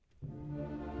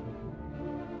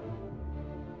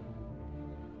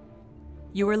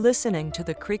You are listening to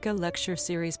the CREECA Lecture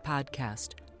Series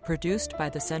podcast, produced by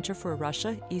the Center for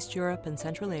Russia, East Europe, and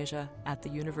Central Asia at the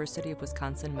University of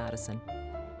Wisconsin-Madison.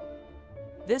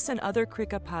 This and other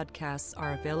CREECA podcasts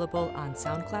are available on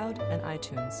SoundCloud and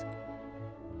iTunes.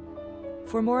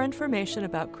 For more information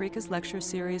about CREECA's lecture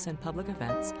series and public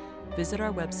events, visit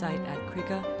our website at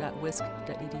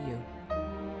creeca.wisc.edu.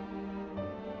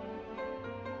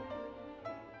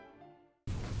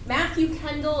 Matthew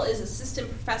Kendall is assistant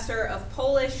professor of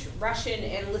Polish, Russian,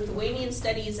 and Lithuanian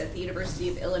Studies at the University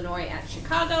of Illinois at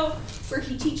Chicago, where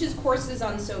he teaches courses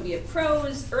on Soviet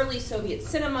prose, early Soviet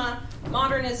cinema,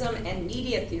 modernism, and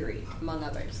media theory, among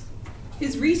others.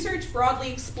 His research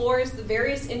broadly explores the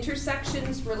various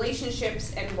intersections,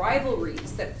 relationships, and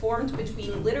rivalries that formed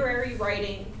between literary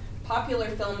writing, popular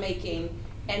filmmaking,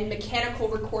 and mechanical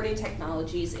recording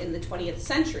technologies in the 20th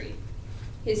century.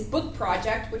 His book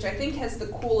project, which I think has the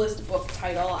coolest book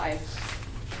title I've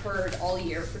heard all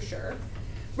year for sure,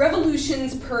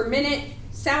 Revolutions Per Minute,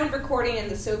 Sound Recording and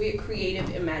the Soviet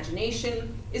Creative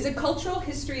Imagination, is a cultural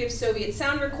history of Soviet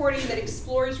sound recording that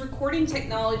explores recording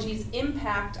technology's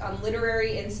impact on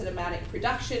literary and cinematic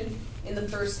production in the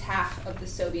first half of the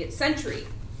Soviet century.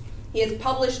 He has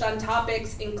published on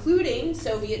topics including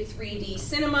Soviet 3D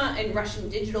cinema and Russian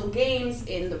digital games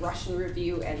in the Russian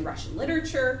Review and Russian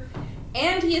Literature,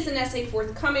 and he has an essay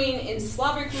forthcoming in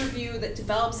Slavic Review that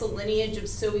develops a lineage of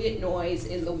Soviet noise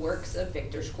in the works of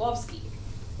Viktor Shklovsky.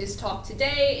 His talk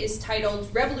today is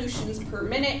titled Revolutions Per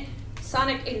Minute,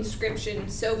 Sonic Inscription,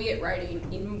 Soviet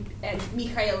Writing, and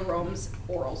Mikhail Romm's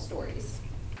Oral Stories.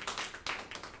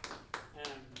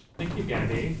 Thank you,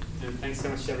 Gabby, and thanks so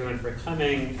much to everyone for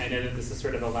coming. I know that this is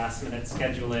sort of a last-minute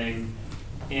scheduling,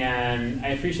 and I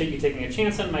appreciate you taking a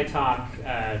chance on my talk,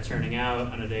 turning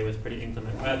out on a day with pretty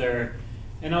inclement weather.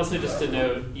 And also just to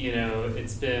note,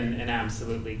 it's been an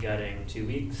absolutely gutting 2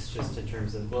 weeks, just in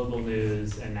terms of global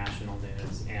news and national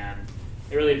news. And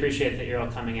I really appreciate that you're all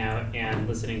coming out and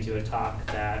listening to a talk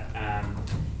that,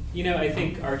 I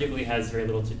think arguably has very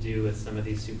little to do with some of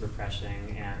these super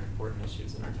pressing and important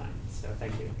issues in our time. So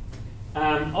thank you.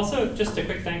 Also, just a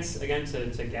quick thanks again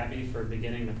to Gabby for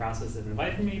beginning the process of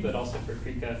inviting me, but also for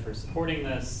CREECA for supporting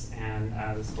this, and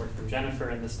the support from Jennifer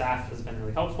and the staff has been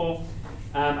really helpful.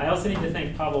 I also need to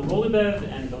thank Pavel Golubev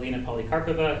and Galina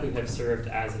Polikarpova, who have served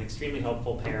as an extremely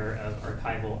helpful pair of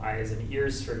archival eyes and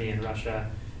ears for me in Russia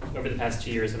over the past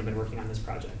 2 years when I've been working on this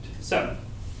project. So,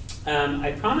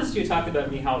 I promised you a talk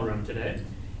about Mikhail Romm today,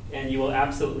 and you will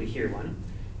absolutely hear one.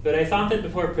 But I thought that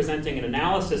before presenting an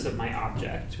analysis of my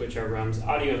object, which are Romm's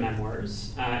audio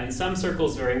memoirs, in some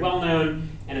circles very well known,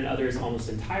 and in others almost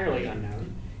entirely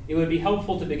unknown, it would be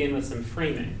helpful to begin with some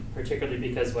framing, particularly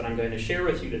because what I'm going to share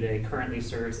with you today currently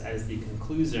serves as the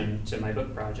conclusion to my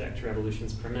book project,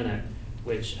 Revolutions Per Minute,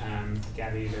 which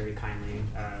Gabby very kindly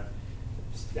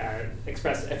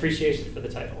expressed appreciation for the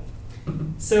title.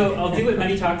 So I'll do what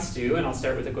many talks do, and I'll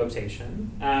start with a quotation.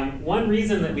 One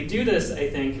reason that we do this, I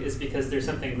think, is because there's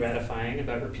something gratifying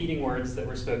about repeating words that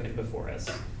were spoken before us,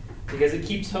 because it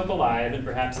keeps hope alive, and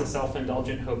perhaps a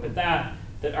self-indulgent hope at that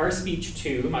our speech,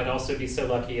 too, might also be so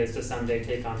lucky as to someday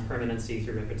take on permanency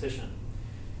through repetition.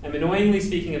 I'm annoyingly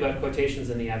speaking about quotations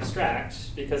in the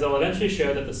abstract, because I'll eventually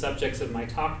show that the subjects of my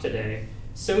talk today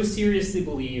so seriously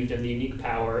believed in the unique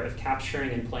power of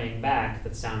capturing and playing back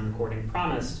that sound recording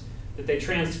promised, that they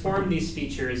transformed these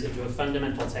features into a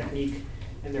fundamental technique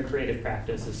in their creative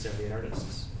practice as Soviet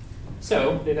artists.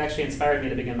 So, they've actually inspired me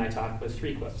to begin my talk with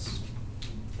 3 quotes.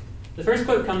 The first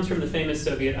quote comes from the famous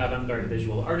Soviet avant-garde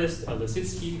visual artist, El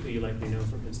Lissitzky, who you likely know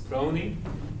from his Prony.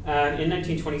 In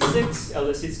 1926, El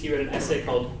Lissitzky wrote an essay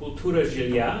called Kultura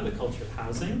zhilya, the culture of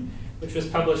housing, which was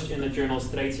published in the journal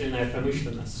Stроительная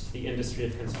промышленность, the industry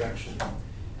of construction.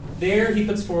 There, he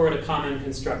puts forward a common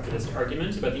constructivist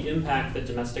argument about the impact that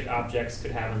domestic objects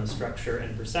could have on the structure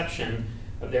and perception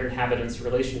of their inhabitants'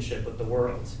 relationship with the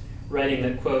world, writing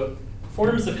that, quote,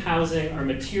 forms of housing are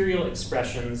material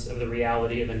expressions of the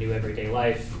reality of a new everyday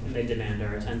life, and they demand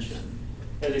our attention.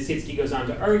 Lissitzky goes on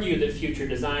to argue that future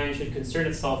design should concern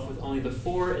itself with only the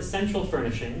 4 essential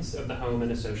furnishings of the home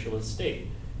in a socialist state: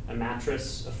 a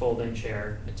mattress, a folding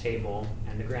chair, a table,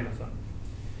 and a gramophone.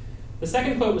 The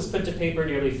second quote was put to paper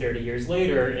nearly 30 years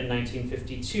later, in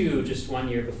 1952, just 1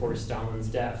 year before Stalin's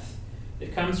death.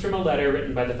 It comes from a letter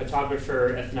written by the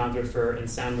photographer, ethnographer, and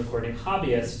sound recording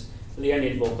hobbyist,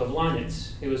 Leonid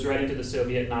Volkov-Lanit, who was writing to the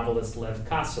Soviet novelist Lev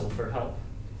Kassel for help.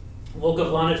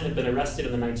 Volkov-Lanit had been arrested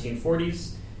in the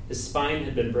 1940s, his spine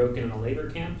had been broken in a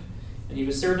labor camp, and he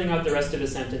was serving out the rest of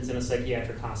his sentence in a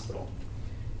psychiatric hospital.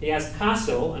 He asked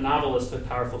Kassel, a novelist with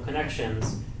powerful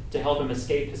connections, to help him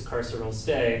escape his carceral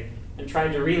stay, and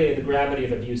tried to relay the gravity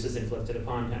of abuses inflicted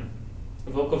upon him.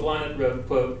 Volkovlanet wrote,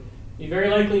 quote, "You very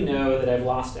likely know that I've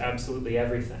lost absolutely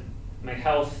everything. My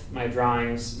health, my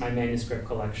drawings, my manuscript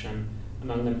collection,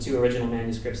 among them 2 original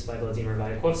manuscripts by Vladimir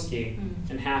Vyakhovsky,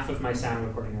 and half of my sound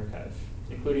recording archive,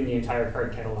 including the entire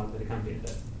card catalog that accompanied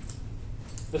it."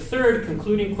 The third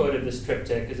concluding quote of this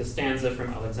triptych is a stanza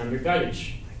from Aleksandr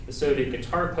Galich, the Soviet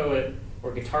guitar poet,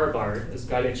 or guitar bard, as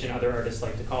Galich and other artists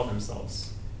like to call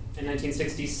themselves. In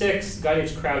 1966,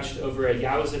 Galich crouched over a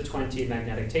Yauza 20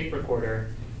 magnetic tape recorder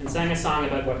and sang a song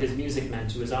about what his music meant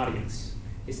to his audience.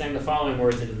 He sang the following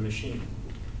words into the machine: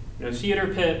 "No theater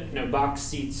pit, no box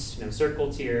seats, no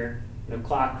circle tier, no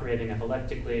clock raving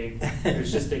epileptically.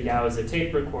 There's just a Yauza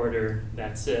tape recorder.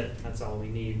 That's it. That's all we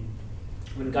need."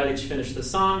 When Galich finished the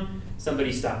song,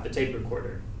 somebody stopped the tape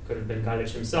recorder. Could have been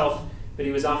Galich himself, but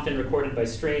he was often recorded by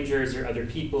strangers or other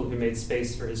people who made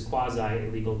space for his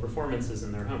quasi-illegal performances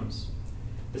in their homes.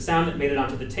 The sound that made it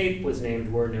onto the tape was named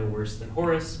 "We're No Worse Than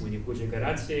Horace," and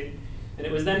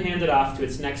it was then handed off to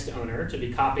its next owner to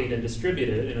be copied and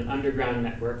distributed in an underground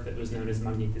network that was known as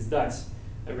Magnitizdat,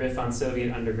 a riff on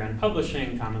Soviet underground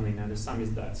publishing, commonly known as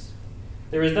Samizdat.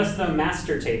 There was thus the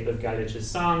master tape of Galich's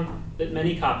song, but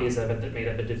many copies of it that made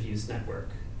up a diffused network.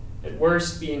 At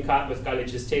worst, being caught with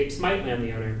Galich's tapes might land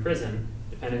the owner in prison,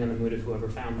 depending on the mood of whoever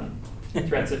found them.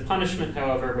 Threats of punishment,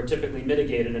 however, were typically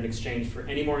mitigated in exchange for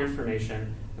any more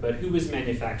information about who was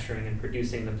manufacturing and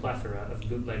producing the plethora of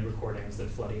bootleg recordings that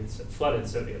flooded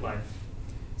Soviet life.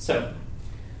 So,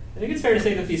 I think it's fair to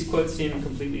say that these quotes seem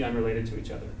completely unrelated to each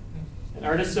other. An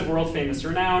artist of world-famous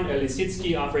renown,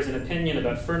 Lisitsky offers an opinion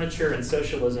about furniture and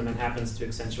socialism and happens to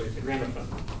accentuate the gramophone.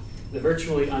 The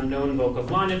virtually unknown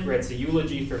Volkovlanet writes a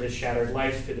eulogy for his shattered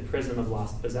life through the prism of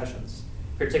lost possessions,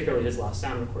 particularly his lost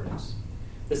sound recordings.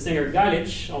 The singer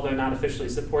Galich, although not officially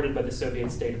supported by the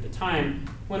Soviet state at the time,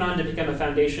 went on to become a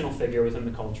foundational figure within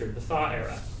the culture of the thaw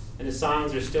era, and his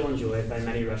songs are still enjoyed by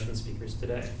many Russian speakers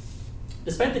today.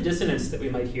 Despite the dissonance that we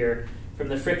might hear from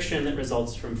the friction that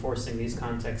results from forcing these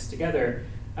contexts together,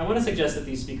 I want to suggest that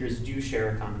these speakers do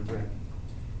share a common thread.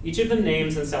 Each of them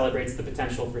names and celebrates the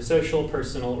potential for social,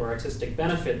 personal, or artistic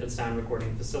benefit that sound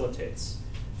recording facilitates.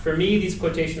 For me, these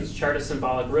quotations chart a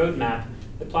symbolic roadmap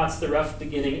that plots the rough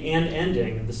beginning and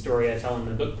ending of the story I tell in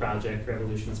the book project,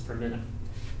 Revolutions Per Minute.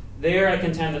 There, I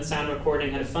contend that sound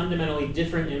recording had a fundamentally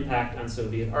different impact on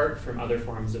Soviet art from other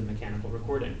forms of mechanical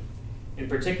recording. In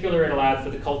particular, it allowed for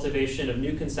the cultivation of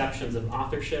new conceptions of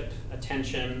authorship,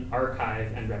 attention,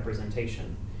 archive, and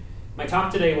representation. My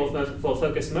talk today will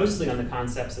focus mostly on the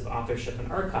concepts of authorship and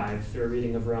archive through a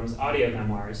reading of Romm's audio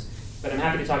memoirs, but I'm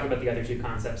happy to talk about the other 2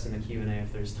 concepts in the Q&A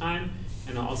if there's time,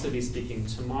 and I'll also be speaking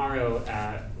tomorrow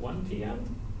at 1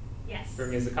 p.m. Yes. For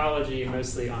musicology,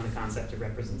 mostly on the concept of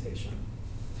representation.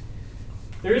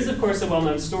 There is, of course, a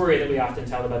well-known story that we often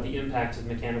tell about the impact of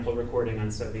mechanical recording on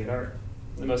Soviet art.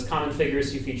 The most common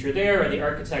figures who feature there are the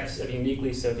architects of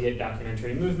uniquely Soviet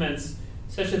documentary movements,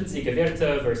 such as Dziga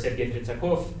Vertov or Sergei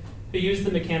Tritsakov, who used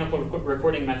the mechanical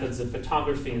recording methods of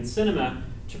photography and cinema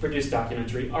to produce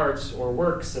documentary art, or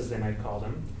works as they might call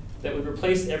them, that would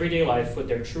replace everyday life with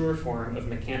their truer form of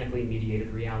mechanically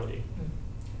mediated reality.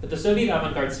 But the Soviet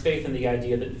avant-garde's faith in the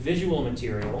idea that visual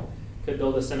material could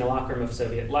build a simulacrum of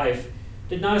Soviet life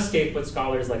did not escape what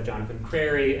scholars like Jonathan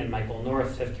Crary and Michael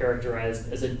North have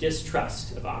characterized as a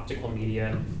distrust of optical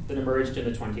media that emerged in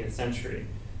the 20th century.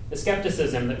 A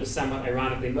skepticism that was somewhat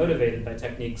ironically motivated by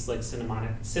techniques like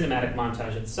cinematic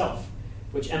montage itself,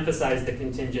 which emphasized the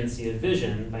contingency of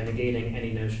vision by negating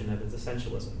any notion of its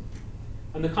essentialism.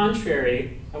 On the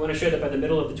contrary, I want to show that by the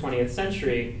middle of the 20th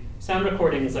century, sound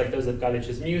recordings like those of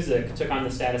Galich's music took on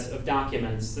the status of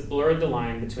documents that blurred the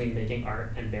line between making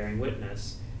art and bearing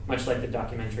witness, much like the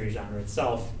documentary genre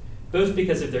itself, both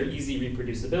because of their easy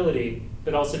reproducibility,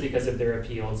 but also because of their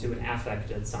appeal to an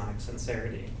affected sonic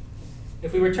sincerity.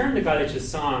 If we return to Galich's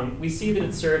song, we see that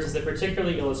it serves as a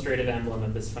particularly illustrative emblem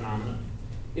of this phenomenon.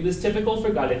 It was typical for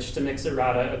Galich to mix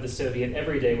errata of the Soviet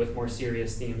everyday with more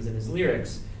serious themes in his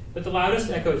lyrics, but the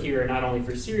loudest echo here, not only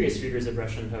for serious readers of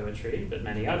Russian poetry, but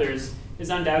many others, is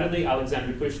undoubtedly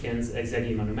Alexander Pushkin's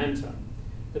Exegi Monumentum.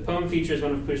 The poem features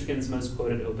one of Pushkin's most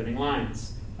quoted opening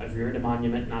lines: "I've reared a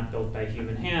monument not built by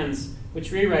human hands,"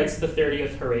 which rewrites the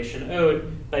 30th Horatian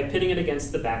ode by pitting it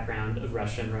against the background of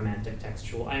Russian romantic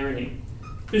textual irony.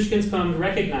 Pushkin's poem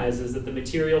recognizes that the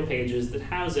material pages that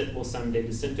house it will someday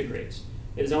disintegrate.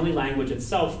 It is only language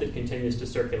itself that continues to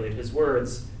circulate his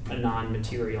words, a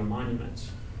non-material monument.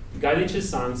 Galich's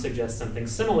song suggests something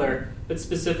similar, but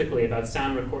specifically about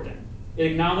sound recording. It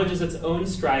acknowledges its own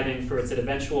striving for its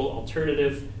eventual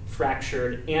alternative,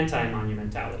 fractured,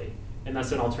 anti-monumentality, and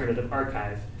thus an alternative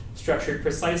archive, structured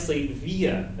precisely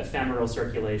via ephemeral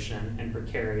circulation and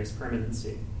precarious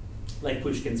permanency. Like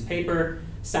Pushkin's paper,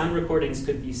 sound recordings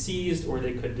could be seized or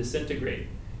they could disintegrate,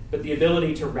 but the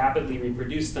ability to rapidly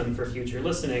reproduce them for future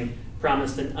listening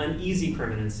promised an uneasy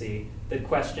permanency that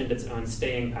questioned its own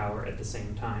staying power at the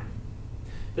same time.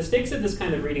 The stakes of this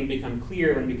kind of reading become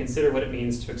clear when we consider what it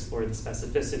means to explore the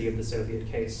specificity of the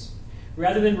Soviet case.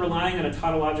 Rather than relying on a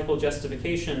tautological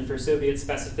justification for Soviet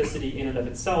specificity in and of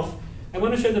itself, I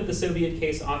want to show that the Soviet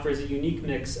case offers a unique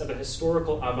mix of a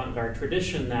historical avant-garde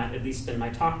tradition that, at least in my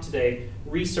talk today,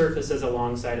 resurfaces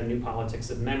alongside a new politics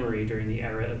of memory during the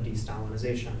era of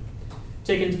de-Stalinization.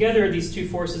 Taken together, these two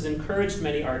forces encouraged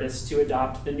many artists to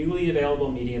adopt the newly available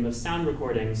medium of sound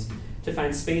recordings to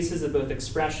find spaces of both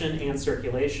expression and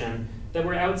circulation that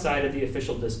were outside of the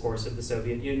official discourse of the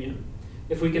Soviet Union.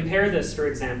 If we compare this, for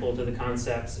example, to the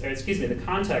context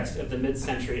of the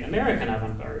mid-century American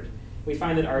avant-garde, we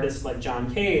find that artists like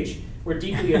John Cage were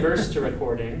deeply averse to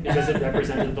recording because it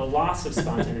represented the loss of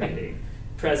spontaneity,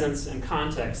 presence, and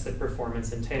context that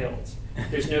performance entailed.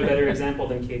 There's no better example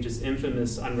than Cage's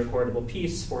infamous unrecordable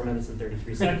piece, 4 minutes and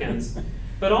 33 seconds,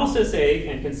 but also say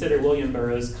and consider William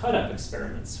Burroughs' cut-up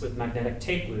experiments with magnetic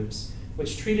tape loops,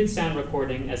 which treated sound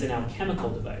recording as an alchemical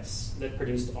device that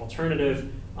produced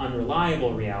alternative,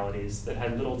 unreliable realities that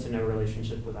had little to no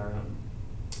relationship with our own.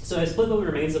 So I split what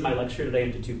remains of my lecture today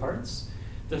into two parts.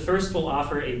 The first will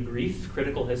offer a brief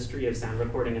critical history of sound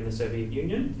recording in the Soviet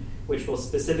Union, which will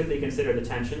specifically consider the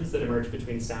tensions that emerge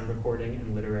between sound recording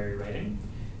and literary writing.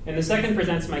 And the second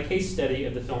presents my case study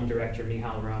of the film director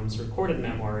Mikhail Romm's recorded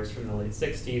memoirs from the late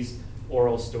 60s,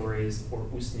 Oral Stories, or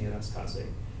Ustny Raskazy.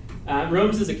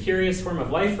 Romm's is a curious form of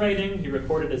life writing. He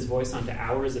recorded his voice onto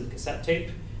hours of cassette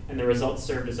tape, and the results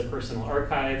served as a personal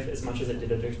archive as much as it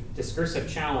did a discursive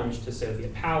challenge to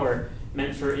Soviet power,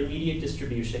 meant for immediate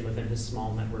distribution within his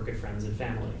small network of friends and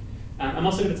family. I'm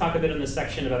also going to talk a bit in this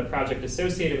section about a project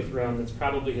associated with Romm that's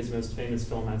probably his most famous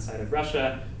film outside of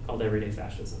Russia, called Everyday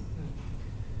Fascism.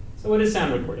 So what is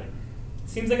sound recording? It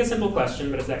seems like a simple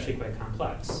question, but it's actually quite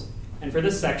complex. And for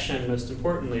this section, most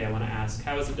importantly, I want to ask,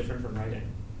 how is it different from writing?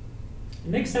 It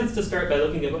makes sense to start by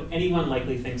looking at what anyone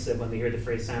likely thinks of when they hear the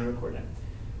phrase sound recording,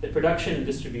 the production and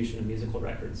distribution of musical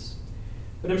records.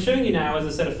 What I'm showing you now is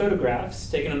a set of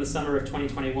photographs taken in the summer of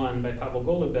 2021 by Pavel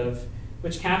Golubov,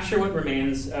 which capture what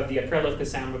remains of the Aprelivka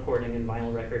sound recording and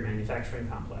vinyl record manufacturing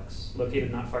complex,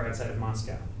 located not far outside of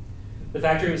Moscow. The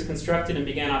factory was constructed and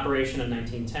began operation in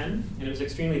 1910, and it was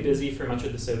extremely busy for much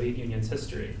of the Soviet Union's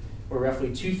history, where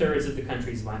roughly 2/3 of the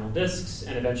country's vinyl discs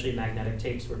and eventually magnetic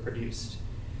tapes were produced.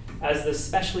 As the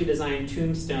specially designed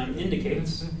tombstone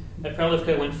indicates,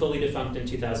 Aprelivka went fully defunct in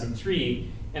 2003,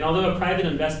 and although a private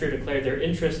investor declared their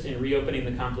interest in reopening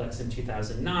the complex in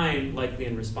 2009, likely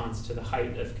in response to the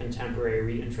height of contemporary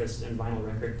re-interest in vinyl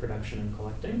record production and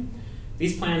collecting,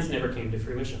 these plans never came to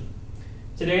fruition.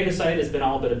 Today, the site has been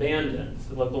all but abandoned.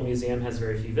 The local museum has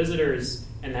very few visitors,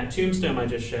 and that tombstone I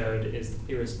just showed is the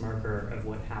clearest marker of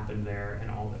what happened there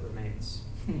and all that remains.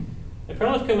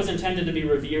 Aprelivka was intended to be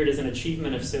revered as an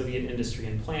achievement of Soviet industry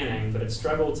and planning, but it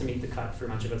struggled to meet the cut for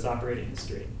much of its operating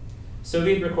history.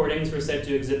 Soviet recordings were said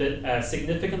to exhibit a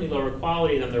significantly lower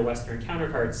quality than their Western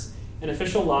counterparts, and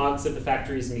official logs of the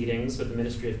factory's meetings with the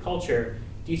Ministry of Culture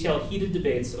detailed heated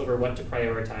debates over what to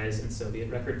prioritize in Soviet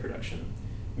record production: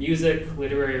 music,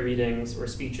 literary readings, or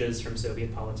speeches from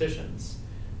Soviet politicians.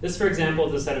 This, for example,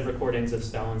 is a set of recordings of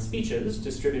Stalin's speeches,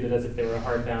 distributed as if they were a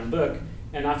hardbound book,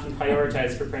 and often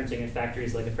prioritized for printing at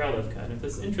factories like Aprelivka. And if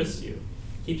this interests you,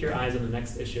 keep your eyes on the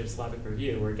next issue of Slavic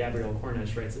Review, where Gabriel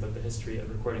Cornish writes about the history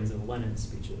of recordings of Lenin's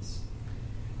speeches.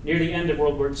 Near the end of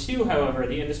World War II, however,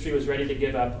 the industry was ready to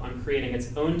give up on creating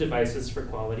its own devices for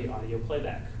quality audio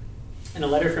playback. In a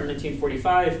letter from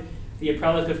 1945, the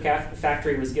Aprelivka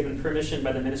factory was given permission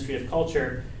by the Ministry of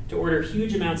Culture to order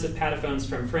huge amounts of pataphones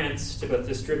from France to both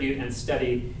distribute and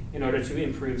study in order to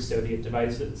improve Soviet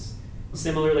devices.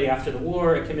 Similarly, after the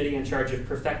war, a committee in charge of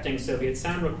perfecting Soviet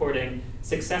sound recording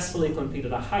successfully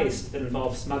completed a heist that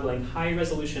involved smuggling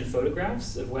high-resolution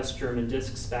photographs of West German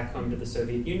discs back home to the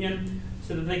Soviet Union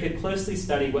so that they could closely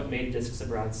study what made discs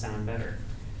abroad sound better.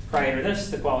 Prior to this,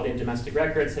 the quality of domestic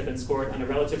records had been scored on a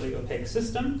relatively opaque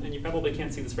system, and you probably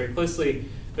can't see this very closely,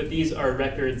 but these are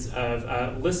records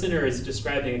of listeners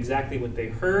describing exactly what they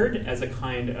heard as a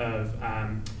kind of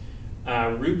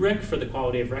rubric for the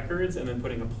quality of records, and then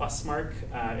putting a plus mark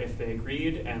if they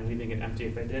agreed and leaving it empty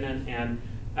if they didn't, and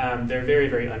they're very,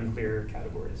 very unclear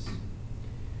categories.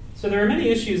 So there are many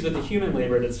issues with the human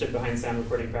labor that stood behind sound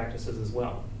recording practices as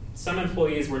well. Some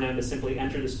employees were known to simply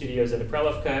enter the studios at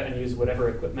Aprelivka and use whatever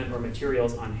equipment or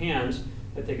materials on hand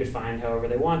that they could find however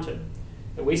they wanted.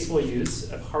 the wasteful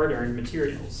use of hard-earned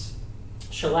materials.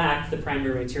 Shellac, the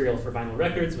primary material for vinyl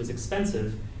records, was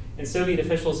expensive, and Soviet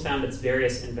officials found its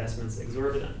various investments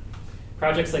exorbitant.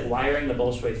 Projects like wiring the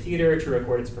Bolshoi Theater to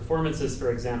record its performances,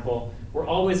 for example, were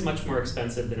always much more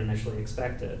expensive than initially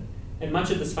expected. And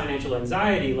much of this financial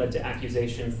anxiety led to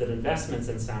accusations that investments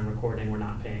in sound recording were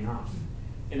not paying off.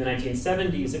 In the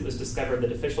 1970s, it was discovered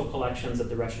that official collections at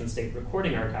the Russian State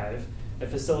Recording Archive, a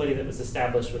facility that was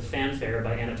established with fanfare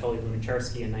by Anatoly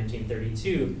Lunacharsky in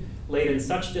 1932, laid in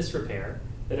such disrepair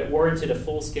that it warranted a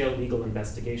full-scale legal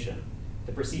investigation.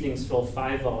 The proceedings fill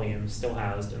 5 volumes still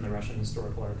housed in the Russian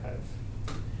Historical Archive.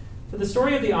 So the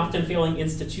story of the often failing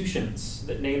institutions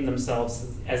that name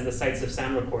themselves as the sites of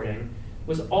sound recording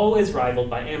was always rivaled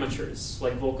by amateurs,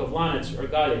 like Volkovlanich or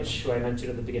Galic, who I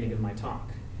mentioned at the beginning of my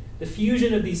talk. The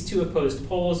fusion of these two opposed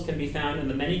poles can be found in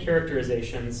the many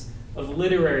characterizations of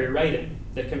literary writing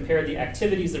that compared the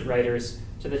activities of writers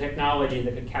to the technology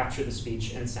that could capture the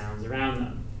speech and sounds around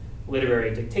them.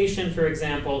 Literary dictation, for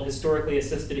example, historically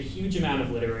assisted a huge amount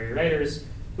of literary writers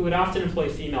who would often employ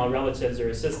female relatives or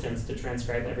assistants to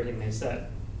transcribe everything they said.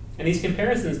 And these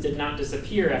comparisons did not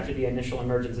disappear after the initial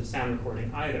emergence of sound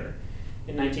recording either.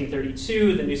 In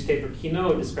 1932, the newspaper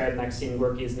Kino described Maxim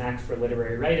Gorky's knack for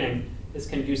literary writing as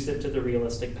conducive to the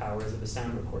realistic powers of a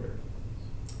sound recorder.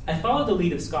 I followed the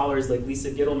lead of scholars like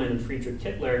Lisa Gittleman and Friedrich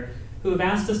Kittler, who have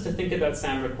asked us to think about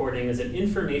sound recording as an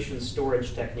information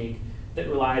storage technique that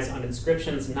relies on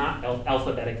inscriptions not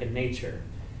alphabetic in nature.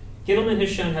 Gittleman has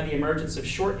shown how the emergence of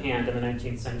shorthand in the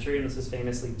 19th century, and this is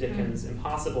famously Dickens'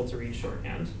 impossible-to-read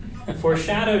shorthand,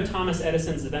 foreshadowed Thomas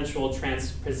Edison's eventual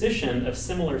transposition of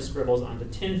similar scribbles onto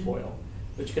tinfoil,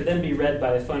 which could then be read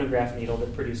by a phonograph needle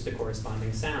that produced a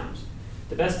corresponding sound.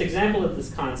 The best example of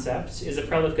this concept is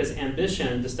Aprelivka's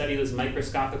ambition to study those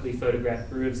microscopically photographed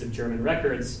grooves of German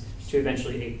records to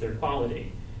eventually ape their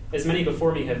quality. As many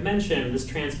before me have mentioned, this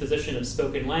transposition of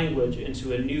spoken language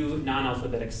into a new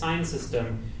non-alphabetic sign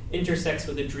system intersects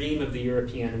with a dream of the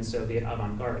European and Soviet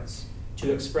avant-gardes,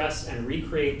 to express and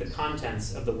recreate the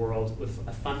contents of the world with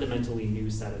a fundamentally new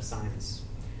set of signs.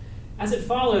 As it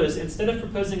follows, instead of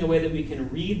proposing a way that we can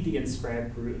read the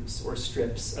inscribed grooves or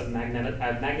strips of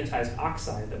magnetized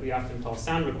oxide that we often call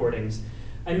sound recordings,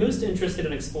 I'm most interested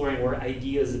in exploring where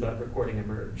ideas about recording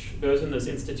emerge, both in those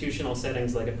institutional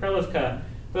settings like Aprelivka,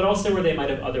 but also where they might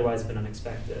have otherwise been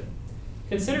unexpected.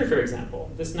 Consider, for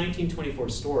example, this 1924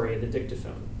 story, The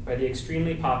Dictaphone, by the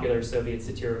extremely popular Soviet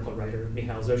satirical writer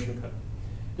Mikhail Zoshenko.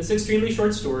 This extremely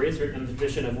short story is written in the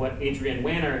tradition of what Adrian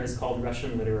Wanner has called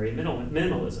Russian literary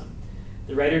minimalism.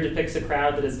 The writer depicts a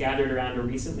crowd that has gathered around a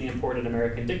recently imported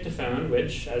American dictaphone,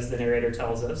 which, as the narrator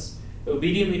tells us,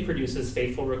 obediently produces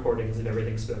faithful recordings of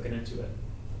everything spoken into it.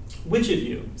 Which of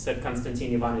you, said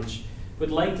Konstantin Ivanich,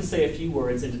 would like to say a few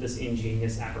words into this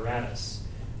ingenious apparatus?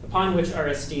 Upon which our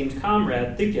esteemed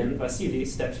comrade, Tikhon Vasily,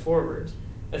 stepped forward,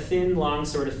 a thin, long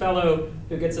sort of fellow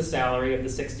who gets a salary of the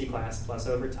 60 class plus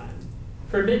overtime.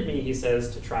 Permit me, he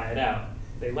says, to try it out.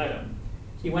 They let him.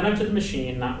 He went up to the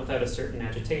machine, not without a certain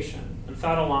agitation, and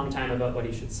thought a long time about what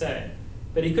he should say.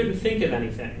 But he couldn't think of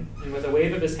anything, and with a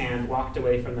wave of his hand walked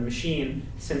away from the machine,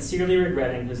 sincerely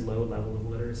regretting his low level of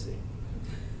literacy.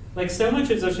 Like so much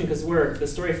of Zoshenko's work, the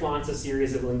story flaunts a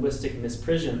series of linguistic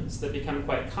misprisions that become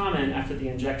quite common after the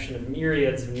injection of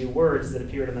myriads of new words that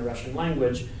appeared in the Russian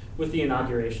language with the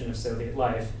inauguration of Soviet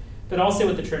life, but also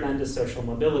with the tremendous social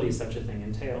mobility such a thing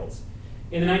entails.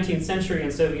 In the 19th century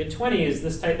and Soviet 20s,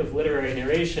 this type of literary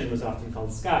narration was often called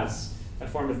skaz, a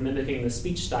form of mimicking the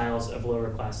speech styles of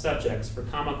lower-class subjects for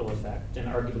comical effect and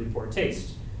arguably poor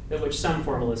taste, of which some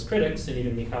formalist critics, and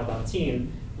even Mikhail Bakhtin,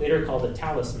 later called a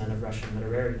talisman of Russian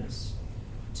literariness.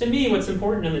 To me, what's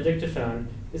important in the dictaphone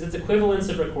is its equivalence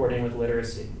of recording with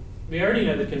literacy. We already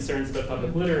know that concerns about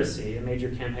public literacy, a major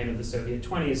campaign of the Soviet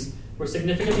 20s, were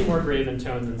significantly more grave in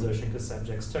tone than Zoshenko's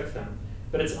subjects took them.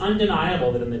 But it's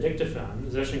undeniable that in the dictaphone,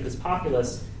 Zoshenko's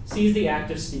populace sees the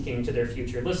act of speaking to their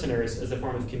future listeners as a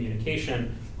form of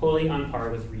communication wholly on par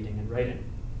with reading and writing.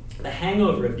 The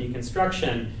hangover of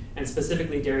deconstruction, and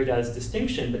specifically Derrida's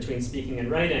distinction between speaking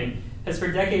and writing, has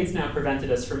for decades now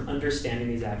prevented us from understanding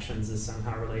these actions as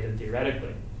somehow related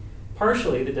theoretically.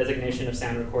 Partially, the designation of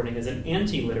sound recording as an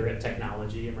anti-literate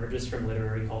technology emerges from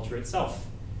literary culture itself.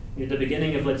 Near the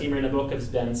beginning of Vladimir Nabokov's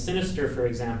Ben Sinister, for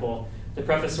example, the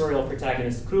professorial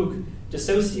protagonist Krug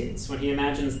dissociates when he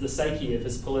imagines the psyche of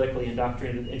his politically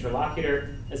indoctrinated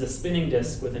interlocutor as a spinning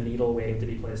disk with a needle waiting to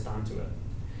be placed onto it.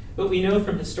 But we know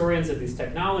from historians of these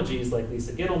technologies, like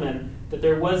Lisa Gittleman, that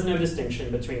there was no distinction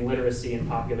between literacy and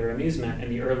popular amusement in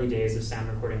the early days of sound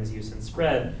recording's use and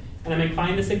spread, and I'm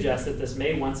inclined to suggest that this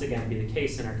may once again be the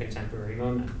case in our contemporary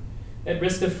moment. At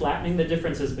risk of flattening the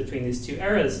differences between these two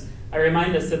eras, I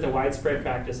remind us that the widespread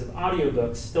practice of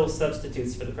audiobooks still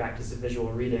substitutes for the practice of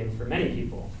visual reading for many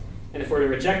people. And if we're to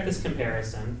reject this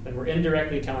comparison, then we're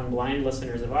indirectly telling blind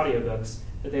listeners of audiobooks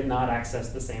that they've not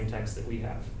accessed the same text that we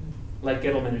have. Like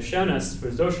Gittleman has shown us, for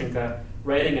Zoshenka,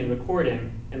 writing and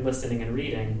recording and listening and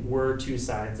reading were two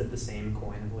sides of the same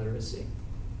coin of literacy.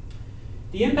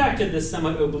 The impact of this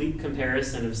somewhat oblique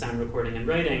comparison of sound recording and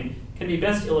writing can be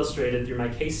best illustrated through my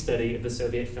case study of the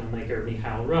Soviet filmmaker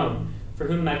Mikhail Romm, for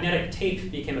whom magnetic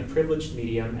tape became a privileged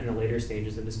medium in the later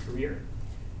stages of his career.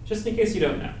 Just in case you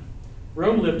don't know,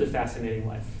 Romm lived a fascinating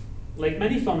life. Like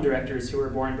many film directors who were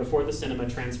born before the cinema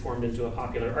transformed into a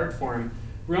popular art form,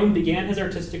 Romm began his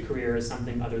artistic career as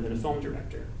something other than a film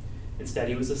director. Instead,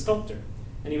 he was a sculptor,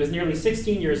 and he was nearly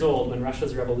 16 years old when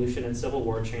Russia's revolution and civil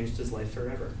war changed his life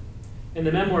forever. In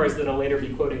the memoirs that I'll later be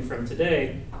quoting from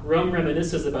today, Romm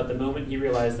reminisces about the moment he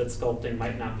realized that sculpting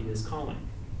might not be his calling.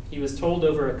 He was told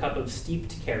over a cup of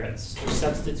steeped carrots, which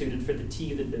substituted for the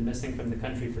tea that had been missing from the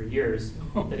country for years,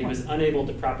 that he was unable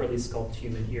to properly sculpt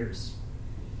human ears.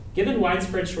 Given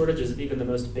widespread shortages of even the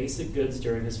most basic goods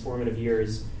during his formative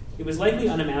years, it was likely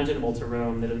unimaginable to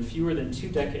Romm that in fewer than 2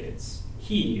 decades,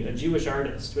 he, a Jewish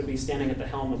artist, would be standing at the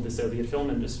helm of the Soviet film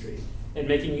industry and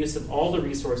making use of all the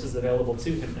resources available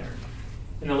to him there.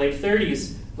 In the late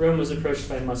 30s, Romm was approached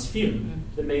by Mosfilm,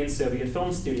 the main Soviet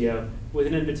film studio, with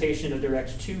an invitation to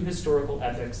direct 2 historical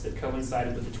epics that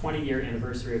coincided with the 20-year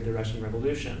anniversary of the Russian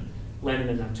Revolution, Lenin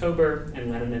in October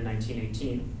and Lenin in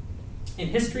 1918. In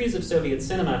histories of Soviet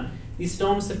cinema, these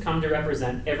films have come to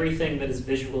represent everything that is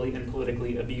visually and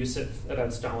politically abusive about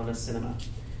Stalinist cinema.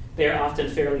 They are often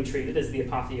fairly treated as the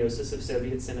apotheosis of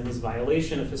Soviet cinema's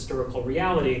violation of historical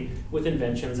reality with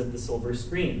inventions of the silver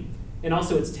screen, and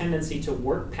also its tendency to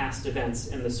work past events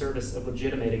in the service of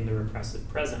legitimating the repressive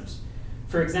present.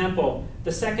 For example,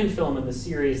 the second film in the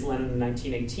series, Lenin in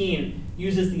 1918,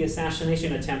 uses the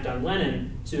assassination attempt on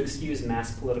Lenin to excuse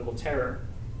mass political terror.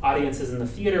 Audiences in the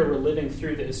theater were living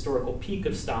through the historical peak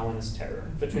of Stalinist terror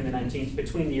between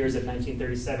the years of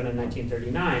 1937 and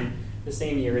 1939, the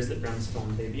same years that Romm's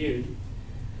film debuted.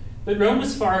 But Romm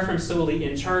was far from solely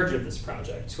in charge of this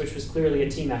project, which was clearly a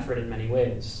team effort in many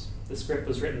ways. The script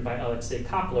was written by Alexei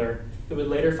Kopler, who would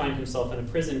later find himself in a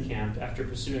prison camp after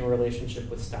pursuing a relationship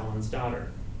with Stalin's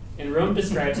daughter. And Romm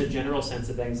describes a general sense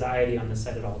of anxiety on the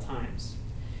set at all times.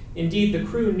 Indeed, the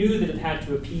crew knew that it had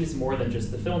to appease more than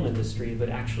just the film industry, but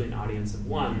actually an audience of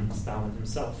one, Stalin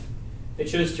himself. They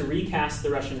chose to recast the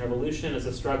Russian Revolution as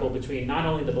a struggle between not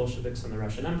only the Bolsheviks and the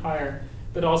Russian Empire,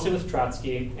 but also with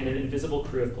Trotsky and an invisible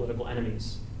crew of political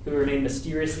enemies, who remain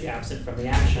mysteriously absent from the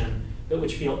action, but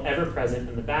which feel ever present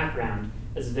in the background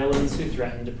as villains who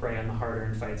threaten to prey on the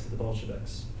hard-earned fights of the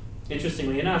Bolsheviks.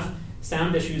 Interestingly enough,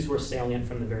 sound issues were salient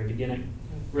from the very beginning.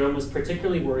 Romm was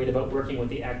particularly worried about working with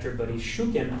the actor Buddy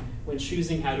Shukin when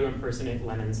choosing how to impersonate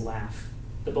Lenin's laugh.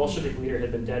 The Bolshevik leader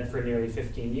had been dead for nearly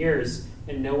 15 years,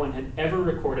 and no one had ever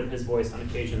recorded his voice on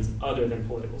occasions other than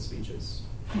political speeches.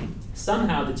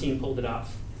 Somehow the team pulled it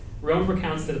off. Romm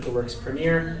recounts that at the work's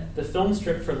premiere, the film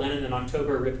strip for Lenin in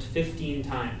October ripped 15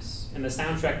 times, and the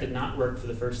soundtrack did not work for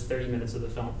the first 30 minutes of the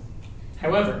film.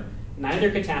 However,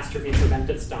 neither catastrophe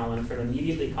prevented Stalin from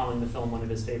immediately calling the film one of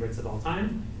his favorites of all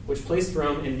time, which placed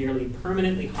Romm in nearly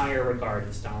permanently higher regard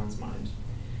in Stalin's mind.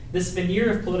 This veneer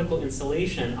of political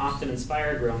insulation often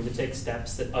inspired Romm to take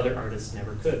steps that other artists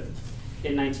never could.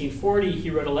 In 1940, he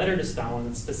wrote a letter to Stalin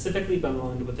that specifically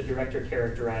bemoaned what the director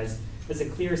characterized as a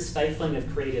clear stifling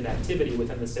of creative activity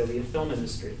within the Soviet film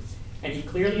industry, and he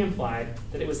clearly implied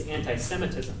that it was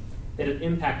anti-Semitism, that it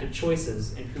impacted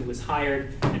choices in who was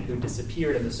hired and who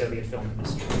disappeared in the Soviet film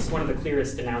industry. It's one of the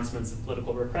clearest denouncements of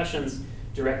political repressions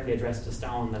directly addressed to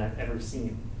Stalin that I've ever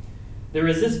seen. The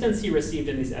resistance he received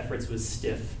in these efforts was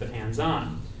stiff but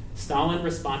hands-on. Stalin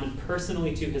responded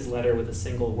personally to his letter with a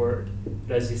single word,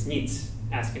 "Razъяснить,"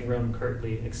 asking Romm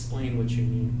curtly, "Explain what you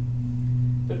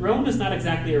mean." But Romm was not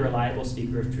exactly a reliable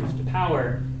speaker of truth to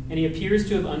power, and he appears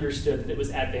to have understood that it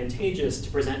was advantageous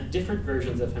to present different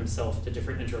versions of himself to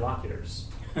different interlocutors.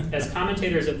 As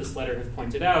commentators of this letter have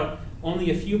pointed out,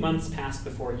 only a few months passed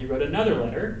before he wrote another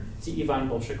letter to Ivan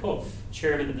Bolshakov,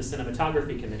 chairman of the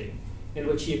Cinematography Committee, in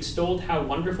which he extolled how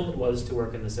wonderful it was to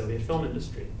work in the Soviet film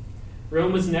industry.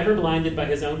 Romm was never blinded by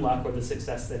his own luck or the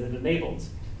success that it enabled.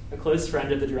 A close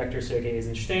friend of the director Sergei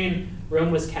Eisenstein,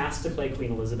 Romm was cast to play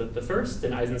Queen Elizabeth I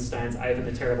in Eisenstein's Ivan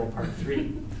the Terrible Part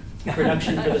 3.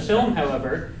 Production for the film,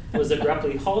 however, was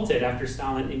abruptly halted after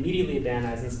Stalin immediately banned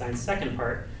Eisenstein's second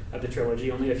part of the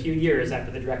trilogy, only a few years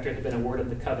after the director had been awarded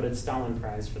the coveted Stalin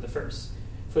Prize for the first.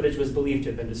 Footage was believed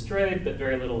to have been destroyed, but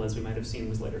very little, as we might have seen,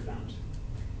 was later found.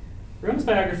 Romm's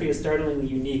biography is startlingly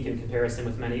unique in comparison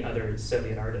with many other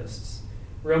Soviet artists.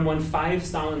 Romm won 5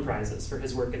 Stalin Prizes for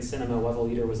his work in cinema while the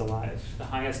leader was alive, the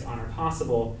highest honor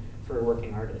possible for a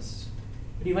working artist.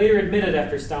 But he later admitted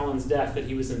after Stalin's death that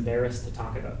he was embarrassed to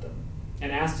talk about them,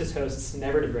 and asked his hosts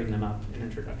never to bring them up in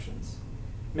introductions.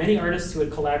 Many artists who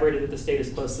had collaborated with the state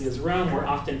as closely as Romm were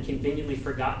often conveniently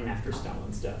forgotten after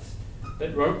Stalin's death,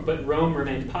 but Romm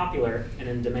remained popular and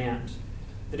in demand.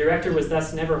 The director was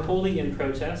thus never wholly in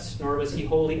protest, nor was he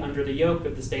wholly under the yoke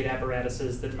of the state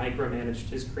apparatuses that micromanaged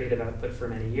his creative output for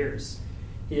many years.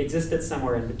 He existed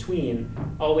somewhere in between,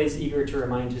 always eager to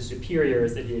remind his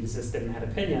superiors that he existed and had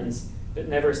opinions, but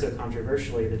never so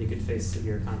controversially that he could face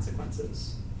severe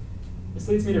consequences. This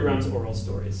leads me to Romm's oral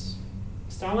stories.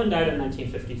 Stalin died in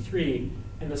 1953,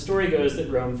 and the story goes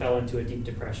that Romm fell into a deep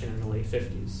depression in the late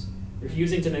 50s,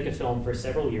 refusing to make a film for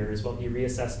several years while he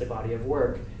reassessed a body of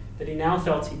work that he now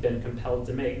felt he'd been compelled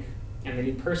to make, and that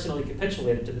he personally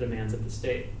capitulated to the demands of the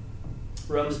state.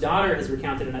 Romm's daughter has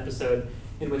recounted an episode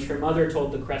in which her mother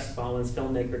told the crestfallen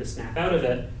filmmaker to snap out of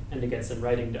it and to get some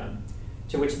writing done,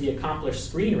 to which the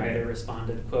accomplished screenwriter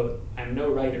responded, quote, "I'm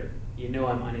no writer. You know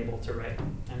I'm unable to write,"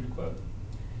 end quote.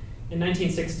 In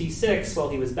 1966, while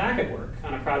he was back at work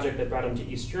on a project that brought him to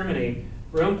East Germany,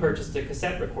 Romm purchased a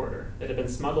cassette recorder that had been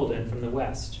smuggled in from the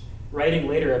West, writing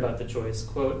later about the choice,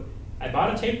 quote, "I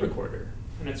bought a tape recorder,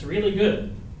 and it's really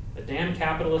good. The damn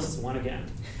capitalists won again,"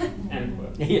 end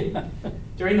quote. Yeah.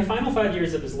 During the final 5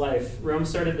 years of his life, Romm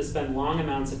started to spend long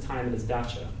amounts of time at his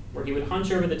dacha, where he would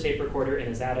hunch over the tape recorder in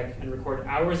his attic and record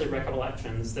hours of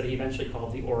recollections that he eventually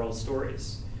called the oral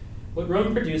stories. What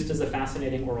Romm produced is a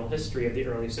fascinating oral history of the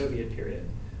early Soviet period.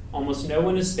 Almost no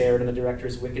one is spared in the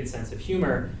director's wicked sense of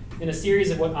humor in a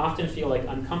series of what often feel like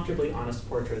uncomfortably honest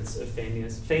portraits of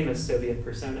famous Soviet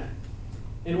personae.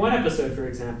 In one episode, for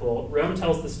example, Romm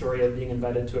tells the story of being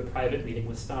invited to a private meeting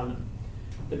with Stalin.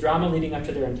 The drama leading up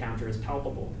to their encounter is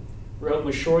palpable. Romm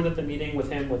was sure that the meeting would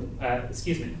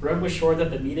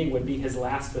be his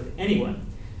last with anyone,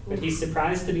 but he's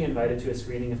surprised to be invited to a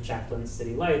screening of Chaplin's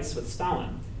City Lights with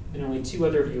Stalin and only 2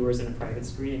 other viewers in a private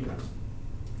screening room.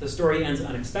 The story ends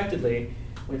unexpectedly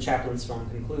when Chaplin's film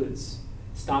concludes.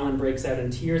 Stalin breaks out in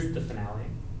tears at the finale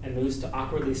and moves to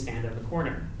awkwardly stand in the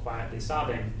corner, quietly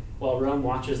sobbing, while Romm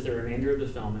watches the remainder of the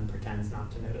film and pretends not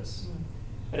to notice.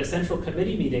 At a Central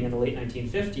Committee meeting in the late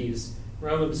 1950s,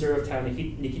 Romm observed how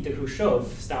Nikita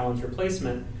Khrushchev, Stalin's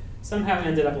replacement, somehow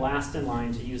ended up last in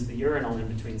line to use the urinal in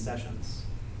between sessions.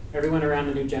 Everyone around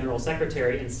the new general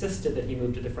secretary insisted that he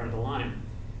move to the front of the line,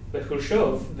 but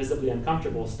Khrushchev, visibly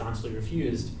uncomfortable, staunchly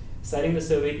refused, citing the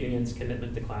Soviet Union's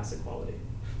commitment to class equality.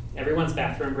 Everyone's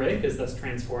bathroom break is thus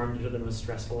transformed into the most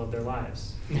stressful of their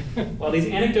lives. While these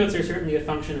anecdotes are certainly a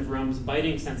function of Romm's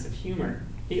biting sense of humor,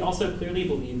 he also clearly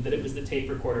believed that it was the tape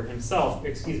recorder itself,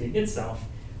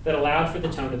 that allowed for the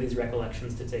tone of these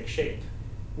recollections to take shape.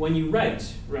 When you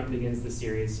write, Romm begins the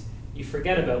series, you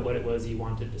forget about what it was you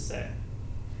wanted to say.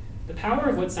 The power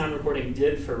of what sound recording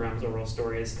did for Romm's oral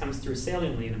stories comes through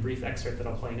saliently in a brief excerpt that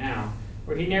I'll play now,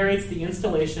 where he narrates the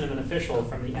installation of an official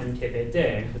from the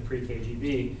NKVD, the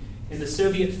pre-KGB, in the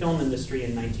Soviet film industry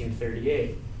in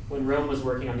 1938, when Romm was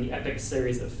working on the epic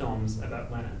series of films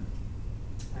about Lenin.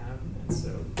 And so,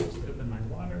 just open my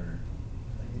water,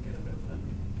 I can get it open.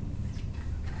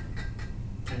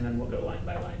 And then we'll go line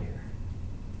by line here.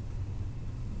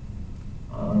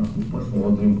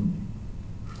 Посмотрим,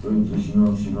 что это за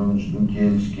Семен Семенович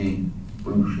Дункельский,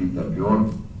 бывший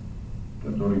топер,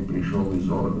 который пришел из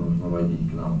органов наводить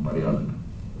к нам порядок.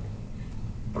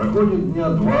 Проходит дня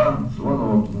 2,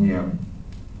 звонок мне.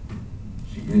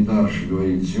 Секретарша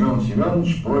говорит, Семен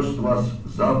Семенович просит вас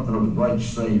завтра в 2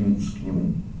 часа явиться к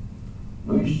нему.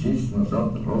 Ну, естественно,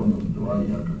 завтра ровно в 2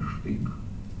 я как штык.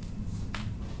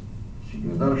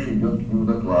 Секретарша идет к нему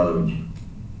докладывать.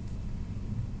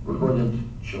 Выходит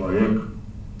человек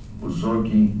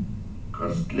высокий,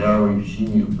 костлявый, в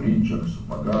синих бриджах,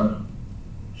 сапогах,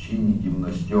 синей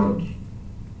гимнастерке,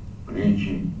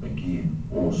 плечи такие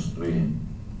острые,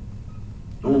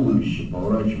 туловище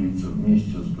поворачивается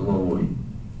вместе с головой,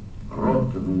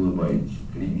 рот, как улыбается,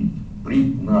 кривит,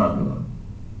 брит наголо,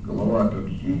 голова как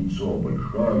яйцо,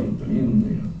 большая,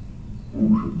 длинная,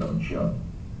 уши торчат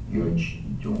и очки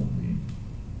темные.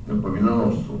 На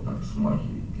победоносца так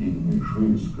смахивает, длинные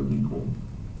шеи с кадыком,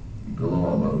 и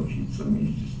голова ворочается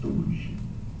вместе с туловищем.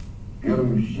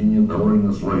 Первый в стене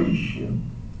довольно зловещее.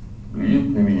 Глядит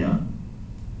на меня.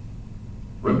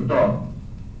 Вы кто?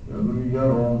 Я говорю, я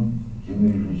Ром,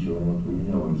 кинорежиссер, вот вы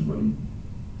меня вызвали.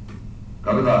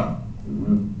 Когда? Я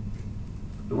говорю,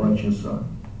 2 часа.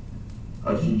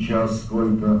 А сейчас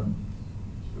сколько?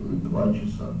 Я говорю, 2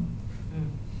 часа.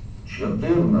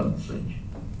 14.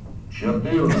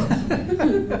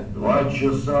 14. 2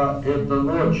 часа это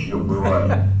ночью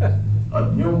бывает, а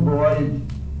днем бывает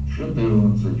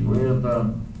 14. Вы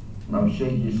это на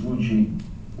всякий случай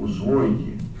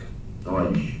усвойте,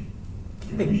 товарищи.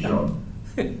 Режиссер.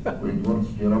 Вы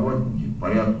творческие работники, к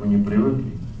порядку не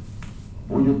привыкли.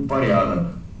 Будет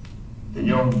порядок.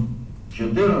 Днем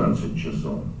 14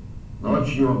 часов,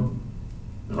 ночью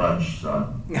 2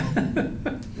 часа.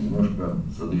 Немножко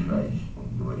задыхаясь,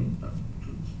 он говорит так,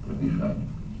 что-то про дыхание.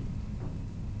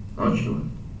 Ночью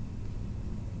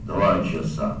 2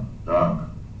 часа. Так.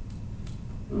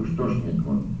 Ну что ж,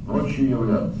 Митман, ночью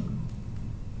являться?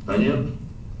 Да нет,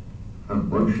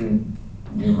 больше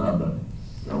не надо.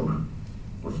 Я уж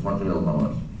посмотрел на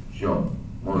вас. Все,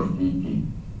 можете идти.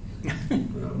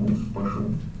 Повернулся, пошел.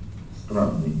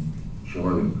 Странный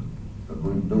человек.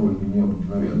 Какой-то довольно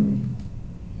необыкновенный.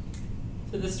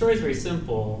 So the story is very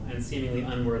simple and seemingly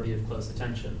unworthy of close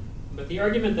attention. But the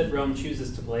argument that Romm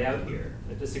chooses to play out here,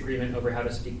 a disagreement over how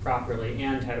to speak properly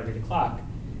and how to read a clock,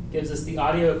 gives us the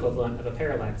audio equivalent of a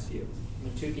parallax view,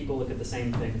 when two people look at the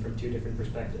same thing from two different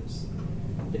perspectives.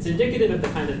 It's indicative of the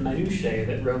kind of minutiae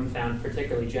that Romm found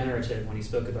particularly generative when he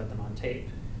spoke about them on tape,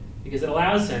 because it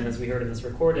allows him, as we heard in this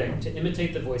recording, to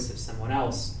imitate the voice of someone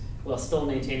else while still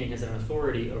maintaining his own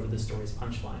authority over the story's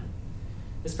punchline.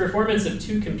 This performance of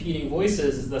two competing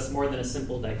voices is thus more than a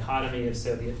simple dichotomy of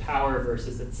Soviet power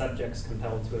versus its subjects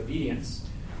compelled to obedience.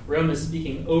 Romm is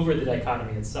speaking over the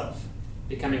dichotomy itself,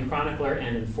 becoming chronicler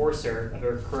and enforcer of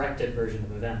a corrected version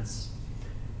of events.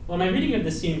 While my reading of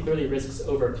this scene clearly risks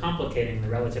overcomplicating the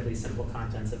relatively simple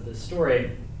contents of this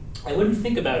story, I wouldn't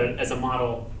think about it as a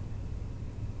model.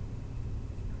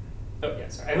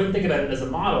 I wouldn't think about it as a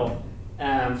model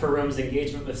for Romm's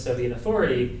engagement with Soviet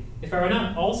authority if I were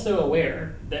not also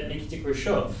aware that Nikita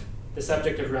Khrushchev, the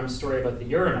subject of Romm's story about the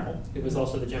urinal, who was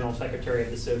also the General Secretary of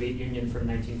the Soviet Union from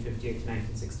 1958 to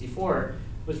 1964,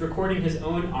 was recording his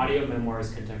own audio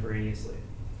memoirs contemporaneously.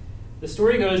 The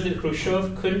story goes that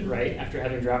Khrushchev couldn't write after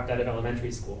having dropped out of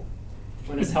elementary school.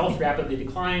 When his health rapidly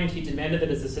declined, he demanded that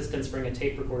his assistants bring a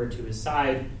tape recorder to his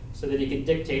side so that he could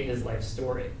dictate his life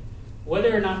story.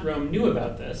 Whether or not Romm knew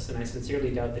about this, and I sincerely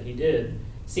doubt that he did,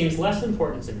 seems less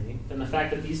important to me than the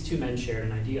fact that these two men shared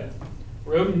an idea.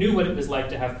 Romm knew what it was like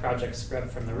to have projects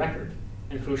scrubbed from the record,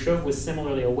 and Khrushchev was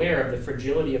similarly aware of the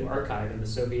fragility of archive in the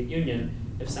Soviet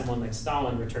Union if someone like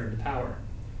Stalin returned to power.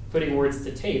 Putting words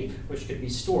to tape, which could be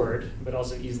stored, but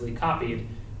also easily copied,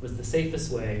 was the safest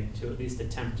way to at least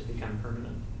attempt to become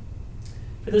permanent.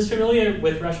 For those familiar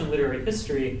with Russian literary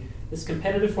history, this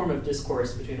competitive form of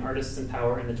discourse between artists and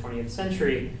power in the 20th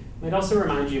century might also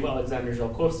remind you of Aleksandr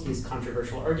Blok's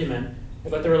controversial argument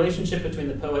about the relationship between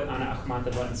the poet Anna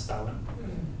Akhmatova and Stalin.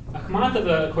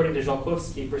 Akhmatova, according to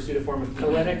Zholkovsky, pursued a form of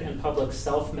poetic and public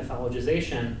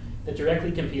self-mythologization that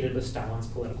directly competed with Stalin's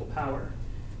political power.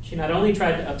 She not only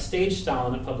tried to upstage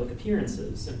Stalin at public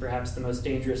appearances, and perhaps the most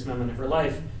dangerous moment of her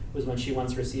life was when she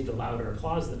once received a louder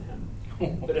applause than him,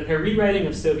 but in her rewriting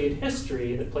of Soviet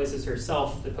history that places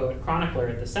herself, the poet chronicler,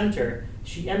 at the center,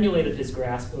 she emulated his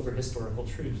grasp over historical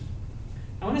truth.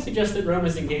 I want to suggest that Romm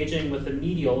is engaging with the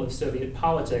medium of Soviet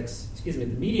politics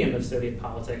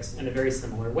in a very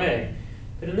similar way,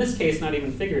 but in this case, not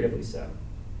even figuratively so.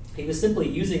 He was simply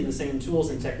using the same tools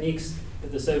and techniques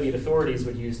that the Soviet authorities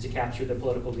would use to capture the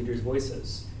political leaders'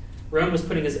 voices. Romm was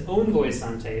putting his own voice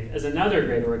on tape as another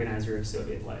great organizer of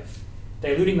Soviet life,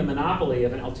 diluting the monopoly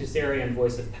of an Althusserian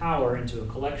voice of power into a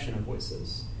collection of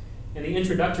voices. In the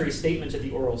introductory statement to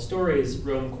the oral stories,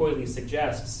 Romm coyly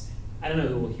suggests, I don't know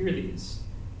who will hear these,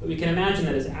 but we can imagine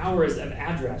that his hours of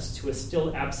address to a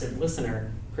still absent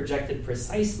listener projected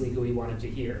precisely who he wanted to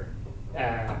hear,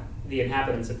 the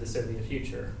inhabitants of the Soviet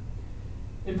future.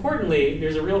 Importantly,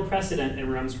 there's a real precedent in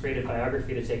Romm's creative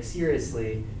biography to take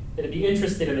seriously that it'd be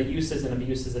interested in the uses and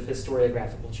abuses of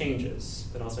historiographical changes,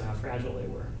 but also how fragile they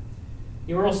were.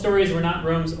 The oral stories were not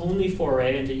Romm's only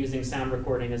foray into using sound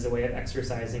recording as a way of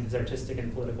exercising his artistic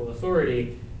and political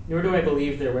authority, nor do I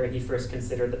believe they're where he first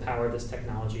considered the power this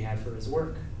technology had for his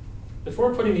work.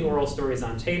 Before putting the oral stories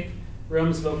on tape,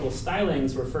 Romm's vocal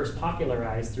stylings were first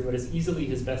popularized through what is easily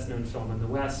his best-known film in the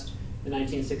West, the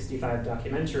 1965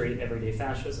 documentary Everyday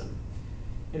Fascism.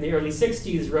 In the early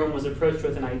 60s, Romm was approached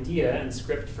with an idea and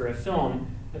script for a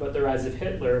film about the rise of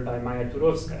Hitler by Maya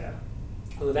Turovskaya,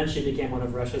 who eventually became one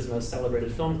of Russia's most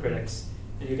celebrated film critics,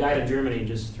 and who died in Germany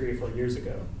just 3 or 4 years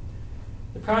ago.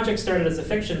 The project started as a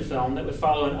fiction film that would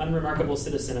follow an unremarkable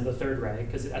citizen of the Third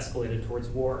Reich as it escalated towards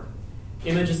war.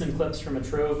 Images and clips from a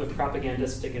trove of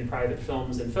propagandistic and private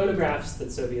films and photographs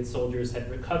that Soviet soldiers had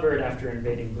recovered after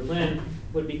invading Berlin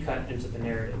would be cut into the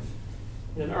narrative.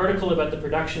 In an article about the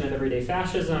production of Everyday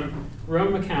Fascism,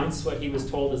 Romm recounts what he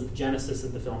was told is the genesis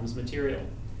of the film's material.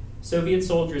 Soviet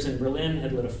soldiers in Berlin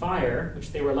had lit a fire,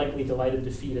 which they were likely delighted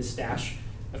to feed a stash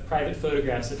of private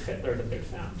photographs of Hitler that they'd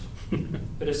found.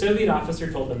 But a Soviet officer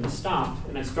told them to stop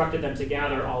and instructed them to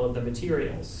gather all of the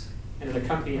materials and an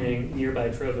accompanying nearby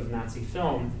trove of Nazi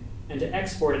film and to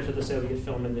export it to the Soviet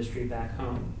film industry back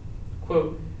home.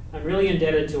 Quote, "I'm really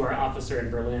indebted to our officer in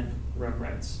Berlin," Romm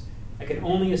writes. "I can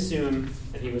only assume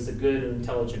that he was a good and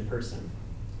intelligent person.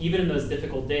 Even in those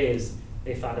difficult days,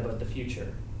 they thought about the future.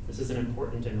 This is an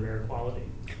important and rare quality,"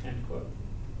 end quote.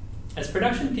 As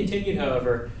production continued,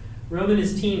 however, Romm and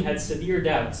his team had severe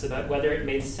doubts about whether it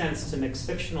made sense to mix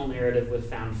fictional narrative with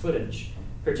found footage,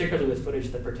 particularly with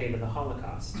footage that pertained to the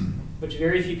Holocaust, which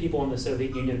very few people in the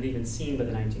Soviet Union had even seen by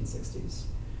the 1960s.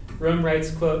 Romm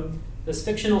writes, quote, "Those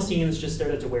fictional scenes just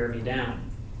started to wear me down.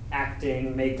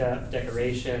 Acting, makeup,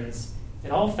 decorations,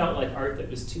 it all felt like art that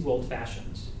was too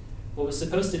old-fashioned. What was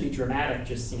supposed to be dramatic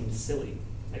just seemed silly.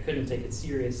 I couldn't take it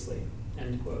seriously,"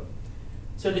 end quote.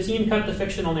 So the team cut the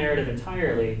fictional narrative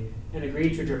entirely and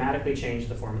agreed to dramatically change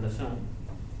the form of the film.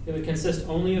 It would consist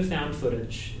only of found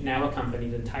footage, now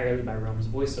accompanied entirely by Romm's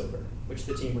voiceover, which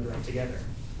the team would write together.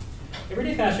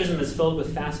 Everyday Fascism is filled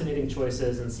with fascinating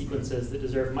choices and sequences that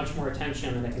deserve much more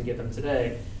attention than I can give them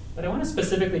today, but I want to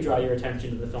specifically draw your attention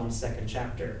to the film's second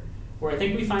chapter, where I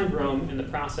think we find Romm in the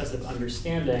process of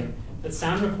understanding that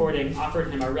sound recording offered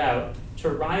him a route to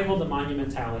rival the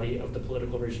monumentality of the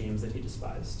political regimes that he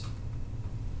despised.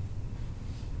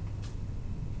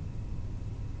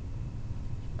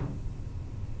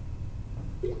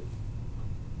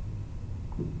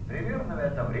 Примерно в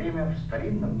это время в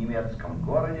старинном немецком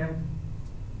городе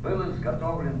был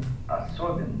изготовлен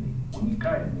особенный,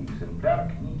 уникальный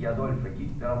экземпляр книги Адольфа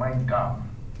Гитлера «Mein Kampf»,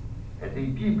 этой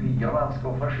Библии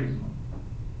германского фашизма.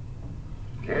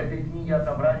 Для этой книги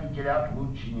отобрали телят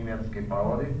лучшей немецкой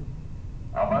породы,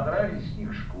 ободрали с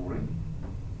них шкуры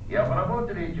и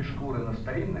обработали эти шкуры на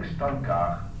старинных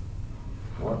станках.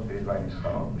 Вот перед вами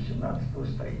станок 18-го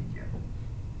столетия.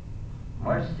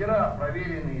 Мастера,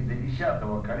 проверенные до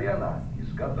 10-го колена,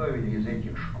 изготовили из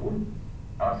этих шкур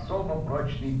особо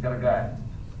прочный пергамент.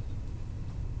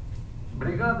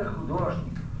 Бригада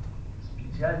художников,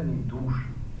 специальные туши,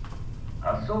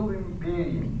 особыми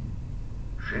перьями,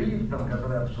 шрифтом,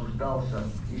 который обсуждался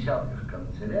в десятках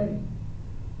канцелярий,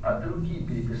 от руки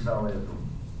переписала эту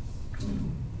книгу.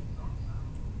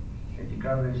 Эти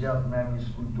кадры взяты нами из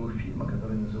культурфильма,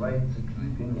 который называется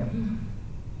 «CREECA немцев».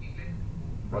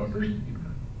 Вот слышите,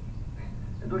 Виктор?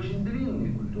 Это очень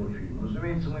длинный культурфильм.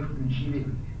 Разумеется, мы включили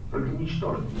только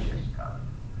ничтожную часть кадров.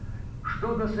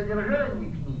 Что до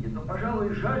содержания книги, то,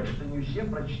 пожалуй, жаль, что не все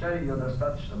прочитали ее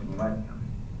достаточно внимательно.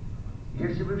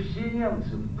 Если бы все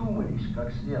немцы вдумались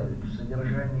как следует в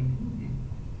содержание книги,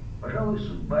 пожалуй,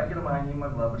 судьба Германии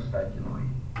могла бы стать иной.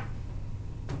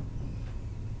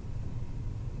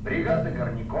 Бригада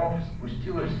горняков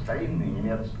спустилась в старинную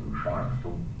немецкую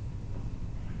шахту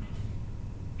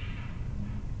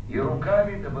и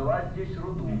руками добыла здесь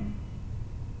руду.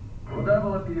 Руда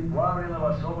была переплавлена в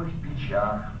особых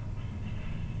печах.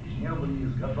 Из нее были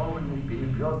изготовлены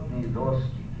переплетные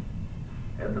доски.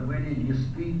 Это были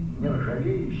листы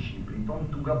нержавеющие, притом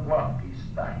тугоплавкой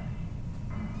стали.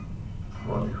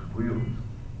 Вот их куют.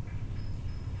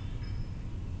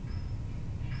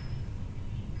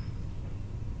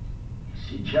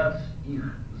 Сейчас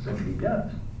их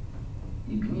закрепят,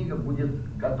 и книга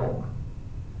будет готова.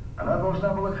 Она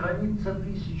должна была храниться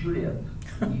 1000 лет,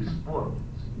 не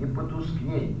испортиться, не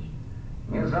потускнеть,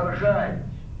 не заржаветь.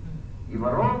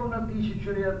 Ибо ровно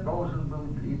 1000 лет должен был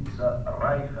длиться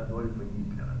райх Адольфа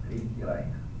Гитлера, Третий райх.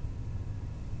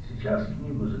 Сейчас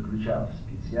книгу заключат в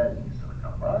специальный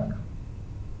саркофаг,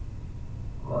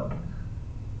 вот,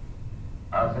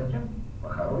 а затем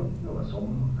похоронят ее в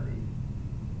особом мавзолее.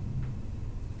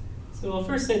 So I'll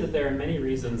first say that there are many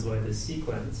reasons why this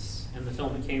sequence and the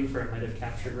film it came from might have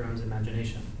captured Romm's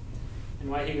imagination, and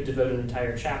why he would devote an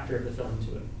entire chapter of the film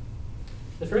to it.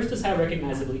 The first is how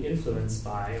recognizably influenced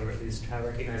by, or at least how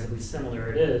recognizably similar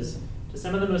it is, to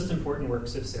some of the most important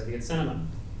works of Soviet cinema,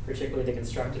 particularly the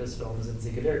constructivist films of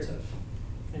Zikavirtov.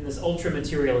 In this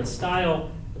ultra-materialist style,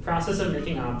 the process of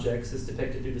making objects is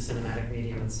depicted through the cinematic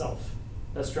medium itself,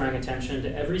 thus drawing attention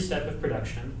to every step of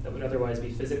production that would otherwise be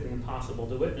physically impossible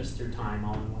to witness through time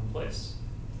all in one place.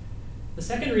 The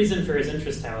second reason for his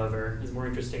interest, however, is more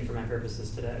interesting for my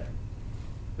purposes today.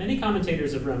 Many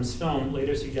commentators of Romm's film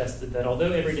later suggested that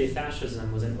although Everyday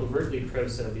Fascism was an overtly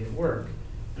pro-Soviet work,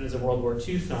 and as a World War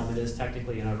II film it is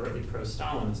technically an overtly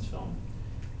pro-Stalinist film,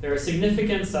 there are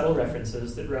significant subtle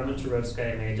references that Romm and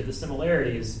Turovskaya made to the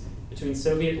similarities between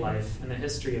Soviet life and the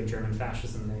history of German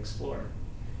fascism they explore.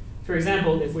 For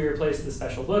example, if we replace the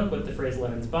special book with the phrase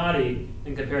Lenin's body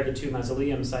and compare the two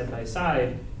mausoleums side by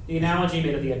side, the analogy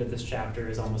made at the end of this chapter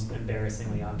is almost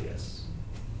embarrassingly obvious.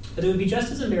 But it would be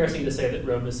just as embarrassing to say that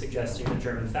Romm is suggesting that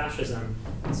German fascism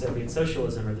and Soviet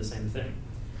socialism are the same thing.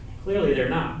 Clearly they're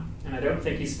not, and I don't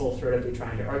think he's full-throatedly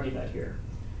trying to argue that here.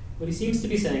 What he seems to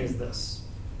be saying is this: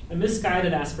 a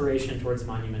misguided aspiration towards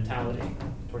monumentality,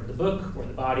 toward the book or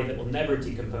the body that will never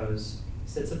decompose,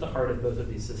 sits at the heart of both of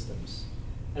these systems.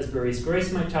 As Boris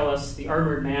Groys might tell us, the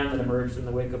armored man that emerged in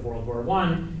the wake of World War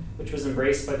I, which was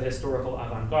embraced by the historical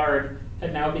avant-garde,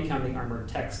 had now become the armored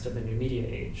text of the new media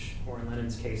age, or in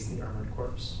Lenin's case, the armored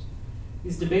corpse.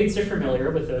 These debates are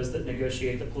familiar with those that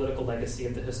negotiate the political legacy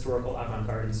of the historical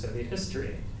avant-garde in Soviet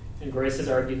history, and Groys has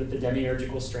argued that the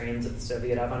demiurgical strains of the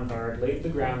Soviet avant-garde laid the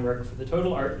groundwork for the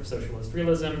total art of socialist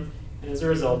realism, and as a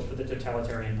result, for the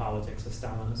totalitarian politics of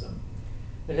Stalinism.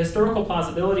 The historical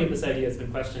plausibility of this idea has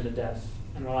been questioned to death,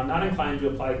 and while I'm not inclined to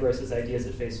apply Groys's ideas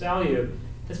at face value,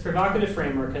 his provocative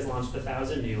framework has launched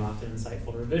 1,000 new, often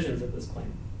insightful revisions of this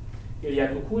claim. Ilya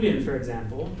Kukulin, for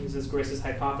example, uses Groys's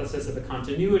hypothesis of a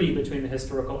continuity between the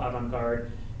historical avant-garde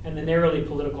and the narrowly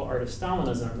political art of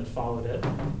Stalinism that followed it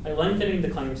by lengthening the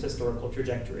claim's historical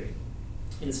trajectory.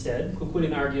 Instead,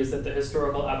 Kukulin argues that the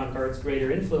historical avant-garde's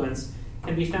greater influence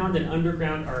can be found in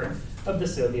underground art of the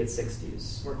Soviet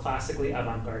 60s, where classically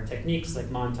avant-garde techniques like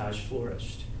montage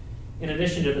flourished. In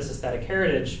addition to this aesthetic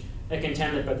heritage, I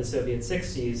contend that by the Soviet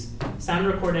 60s, sound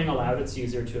recording allowed its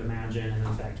user to imagine and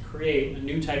in fact create a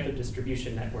new type of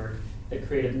distribution network that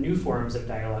created new forms of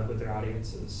dialogue with their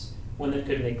audiences, one that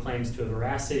could make claims to a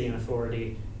veracity and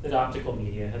authority that optical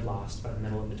media had lost by the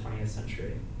middle of the 20th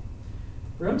century.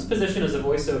 Romm's position as a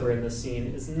voiceover in this scene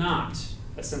is not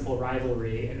a simple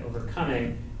rivalry and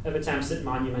overcoming of attempts at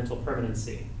monumental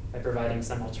permanency by providing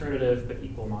some alternative but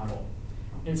equal model.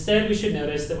 Instead, we should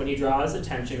notice that when he draws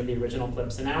attention to the original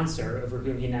clip's announcer, over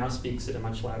whom he now speaks at a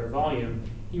much louder volume,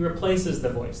 he replaces the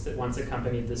voice that once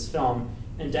accompanied this film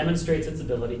and demonstrates its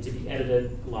ability to be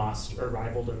edited, lost, or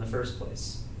rivaled in the first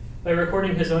place. By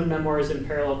recording his own memoirs in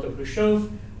parallel to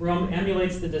Khrushchev, Romm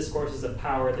emulates the discourses of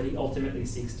power that he ultimately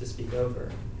seeks to speak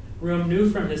over. Romm knew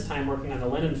from his time working on the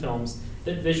Lenin films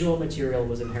that visual material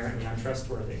was inherently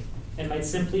untrustworthy and might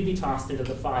simply be tossed into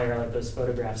the fire like those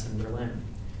photographs in Berlin.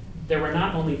 There were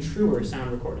not only truer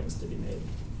sound recordings to be made.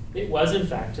 It was, in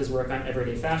fact, his work on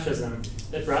everyday fascism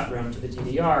that brought Romm to the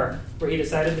DDR, where he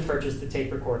decided to purchase the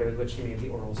tape recorder with which he made the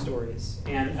oral stories.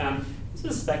 And this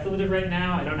is speculative right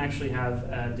now. I don't actually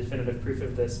have definitive proof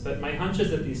of this, but my hunch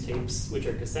is that these tapes, which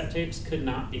are cassette tapes, could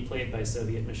not be played by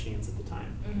Soviet machines at the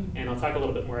time. Mm-hmm. And I'll talk a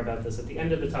little bit more about this at the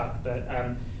end of the talk, but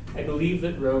I believe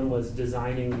that Romm was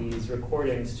designing these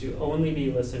recordings to only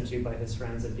be listened to by his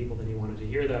friends and people that he wanted to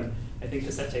hear them. I think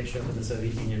cassette tapes showed up in the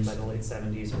Soviet Union by the late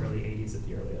 70s, early 80s at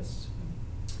the earliest.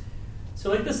 So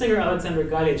like the singer Aleksandr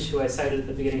Blok, who I cited at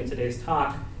the beginning of today's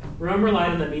talk, Romm relied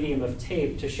on the medium of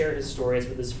tape to share his stories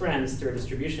with his friends through a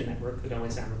distribution network that only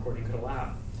sound recording could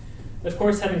allow. Of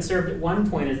course, having served at one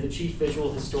point as the chief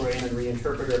visual historian and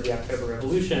reinterpreter of the October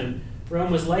Revolution,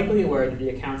 Romm was likely aware that the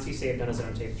accounts he saved on his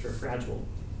own tapes were fragile.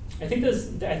 I think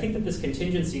that this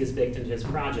contingency is baked into his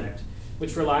project,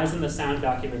 which relies on the sound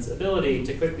document's ability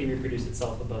to quickly reproduce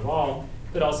itself above all,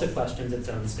 but also questions its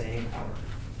own staying power.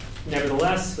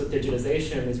 Nevertheless, with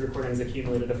digitization, these recordings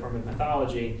accumulated a form of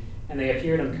mythology, and they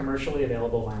appeared on commercially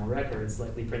available vinyl records,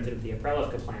 likely printed at the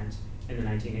Aprelivka plant in the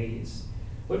 1980s.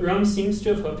 What Romm seems to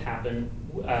have hoped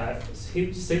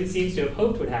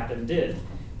would happen did.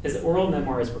 His oral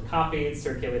memoirs were copied,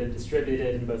 circulated,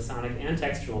 distributed in both sonic and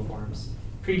textual forms,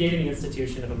 predating the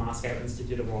institution of a Moscow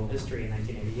Institute of World History in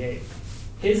 1988.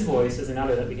 His voice is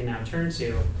another that we can now turn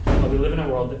to while we live in a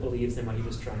world that believes in what he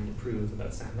was trying to prove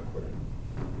about sound recording.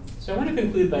 So I want to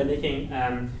conclude by making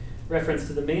reference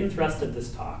to the main thrust of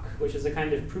this talk, which is a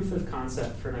kind of proof of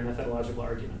concept for my methodological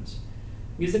argument.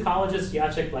 Musicologist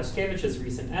Jacek Blaszkiewicz's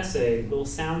recent essay, Will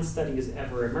Sound Studies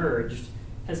Ever Emerged?,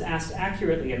 has asked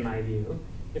accurately, in my view,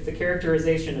 if the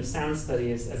characterization of sound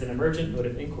studies as an emergent mode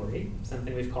of inquiry,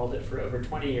 something we've called it for over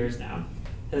 20 years now,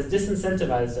 has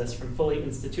disincentivized us from fully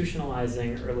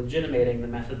institutionalizing or legitimating the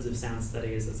methods of sound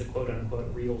studies as a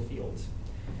quote-unquote real field.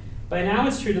 By now,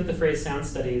 it's true that the phrase sound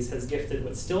studies has gifted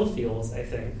what still feels, I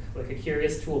think, like a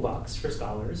curious toolbox for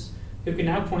scholars who can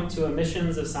now point to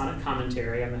omissions of sonic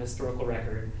commentary on the historical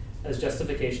record as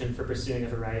justification for pursuing a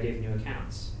variety of new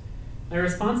accounts. My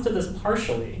response to this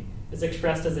partially is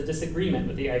expressed as a disagreement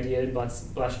with the idea in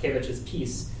Blaszkiewicz's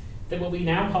piece that what we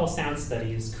now call sound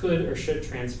studies could or should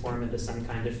transform into some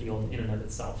kind of field in and of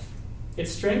itself.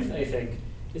 Its strength, I think,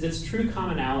 is its true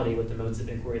commonality with the modes of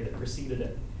inquiry that preceded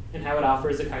it, and how it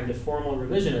offers a kind of formal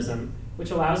revisionism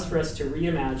which allows for us to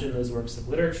reimagine those works of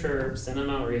literature,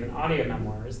 cinema, or even audio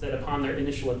memoirs that upon their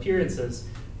initial appearances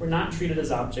were not treated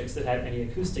as objects that had any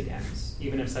acoustic ends,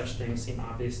 even if such things seem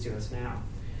obvious to us now.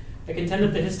 I contend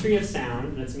that the history of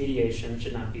sound and its mediation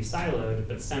should not be siloed,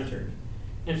 but centered.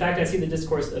 In fact, I see the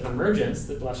discourse of emergence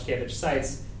that Blashkevich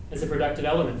cites as a productive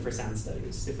element for sound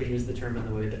studies, if we use the term in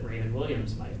the way that Raymond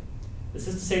Williams might. This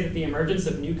is to say that the emergence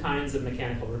of new kinds of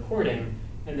mechanical recording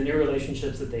and the new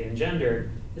relationships that they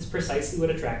engendered is precisely what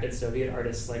attracted Soviet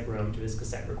artists like Romm to his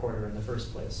cassette recorder in the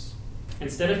first place.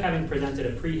 Instead of having presented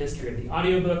a prehistory of the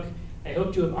audiobook, I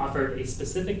hope to have offered a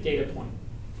specific data point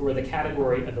for where the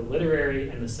category of the literary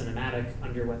and the cinematic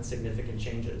underwent significant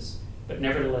changes, but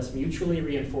nevertheless mutually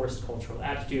reinforced cultural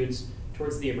attitudes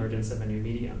towards the emergence of a new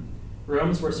medium.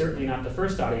 Romm's were certainly not the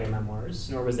first audio memoirs,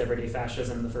 nor was Everyday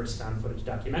Fascism the first found footage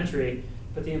documentary,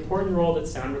 but the important role that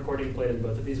sound recording played in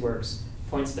both of these works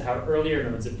points to how earlier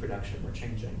modes of production were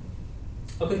changing.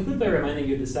 I'll conclude by reminding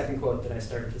you of the second quote that I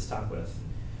started this talk with.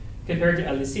 Compared to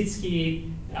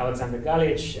Lisitsky, Aleksandr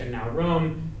Galich, and now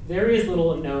Romm, very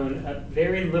little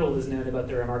is known about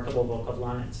the remarkable Volkov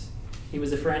Lanet. He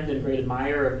was a friend and great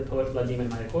admirer of the poet Vladimir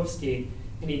Mayakovsky,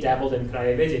 and he dabbled in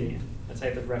krayevedenie, a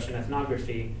type of Russian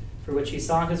ethnography, for which he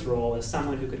saw his role as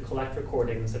someone who could collect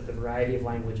recordings of the variety of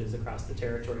languages across the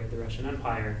territory of the Russian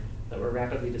Empire that were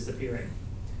rapidly disappearing.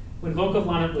 When Volkov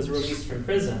Lanet was released from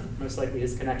prison, most likely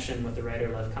his connection with the writer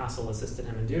Lev Kassel assisted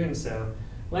him in doing so,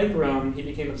 like Romm, he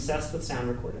became obsessed with sound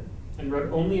recording and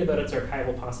wrote only about its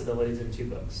archival possibilities in two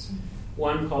books,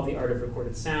 one called The Art of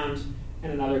Recorded Sound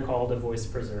and another called A Voice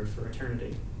Preserved for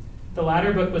Eternity. The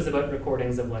latter book was about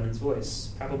recordings of Lenin's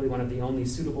voice, probably one of the only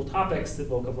suitable topics that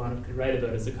Volkov Lanet could write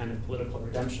about as a kind of political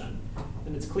redemption,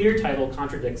 and its clear title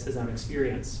contradicts his own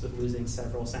experience with losing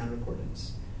several sound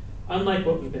recordings. Unlike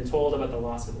what we've been told about the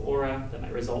loss of aura that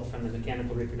might result from the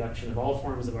mechanical reproduction of all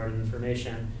forms of art and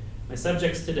information, my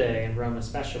subjects today, and Romm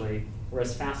especially, were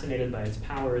as fascinated by its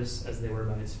powers as they were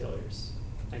by its failures.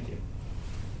 Thank you.